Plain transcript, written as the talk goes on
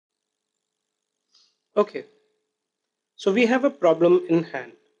Okay, so we have a problem in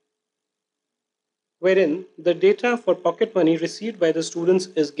hand wherein the data for pocket money received by the students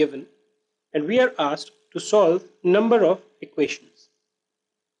is given and we are asked to solve number of equations.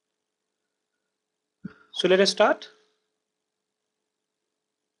 So let us start.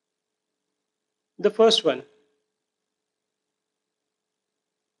 The first one.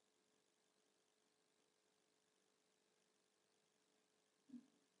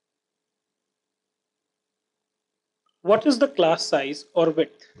 What is the class size or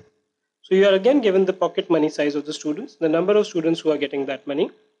width? So you are again given the pocket money size of the students, the number of students who are getting that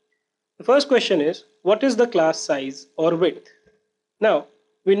money. The first question is, what is the class size or width? Now,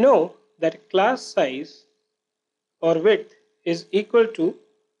 we know that class size or width is equal to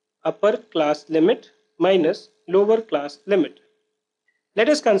upper class limit minus lower class limit. Let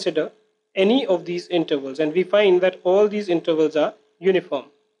us consider any of these intervals and we find that all these intervals are uniform.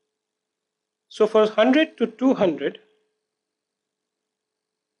 So for 100 to 200,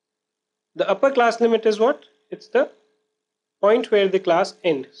 the upper class limit is what? It's the point where the class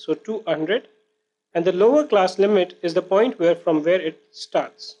ends, so 200, and the lower class limit is the point from where it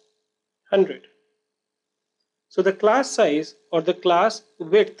starts, 100. So the class size or the class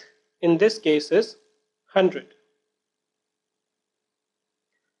width in this case is 100.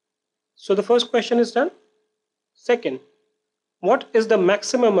 So the first question is done. Second, what is the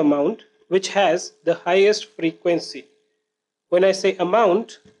maximum amount which has the highest frequency? When I say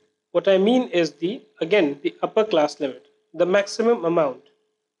amount, what I mean is the upper class limit, the maximum amount,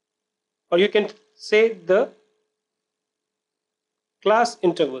 or you can say the class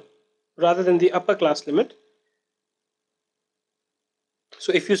interval rather than the upper class limit.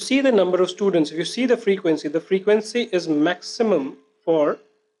 So if you see the number of students, if you see the frequency is maximum for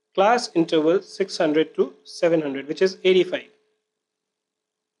class interval 600 to 700, which is 85.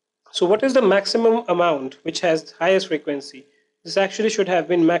 So what is the maximum amount which has highest frequency? This actually should have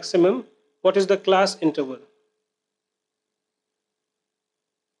been maximum. What is the class interval?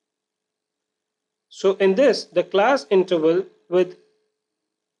 So in this, the class interval with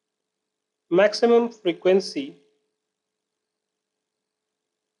maximum frequency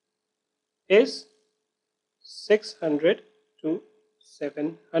is 600 to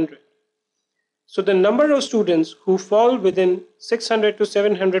 700. So the number of students who fall within 600 to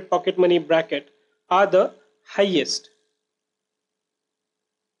 700 pocket money bracket are the highest.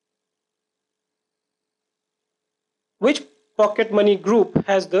 Which pocket money group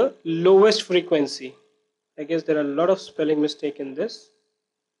has the lowest frequency? I guess there are a lot of spelling mistake in this.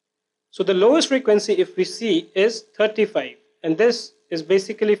 So the lowest frequency, if we see, is 35, and this is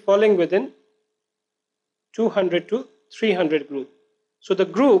basically falling within 200 to 300 group. So the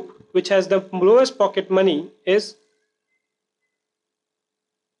group which has the lowest pocket money is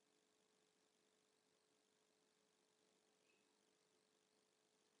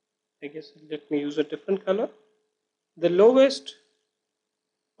let me use a different color. The lowest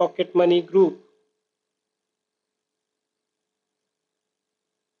pocket money group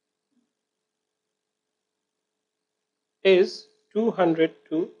is 200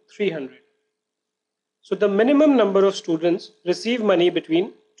 to 300. So the minimum number of students receive money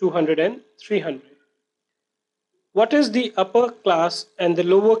between 200 and 300. What is the upper class and the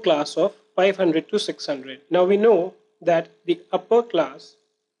lower class of 500 to 600? Now we know that the upper class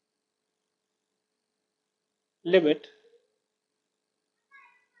limit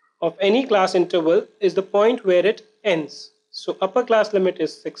of any class interval is the point where it ends. So upper class limit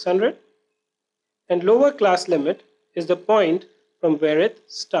is 600 and lower class limit is the point from where it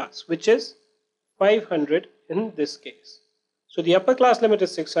starts, which is 500 in this case. So the upper class limit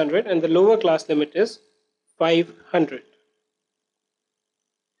is 600 and the lower class limit is 500.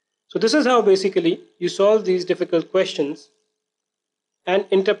 So this is how basically you solve these difficult questions and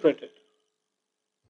interpret it.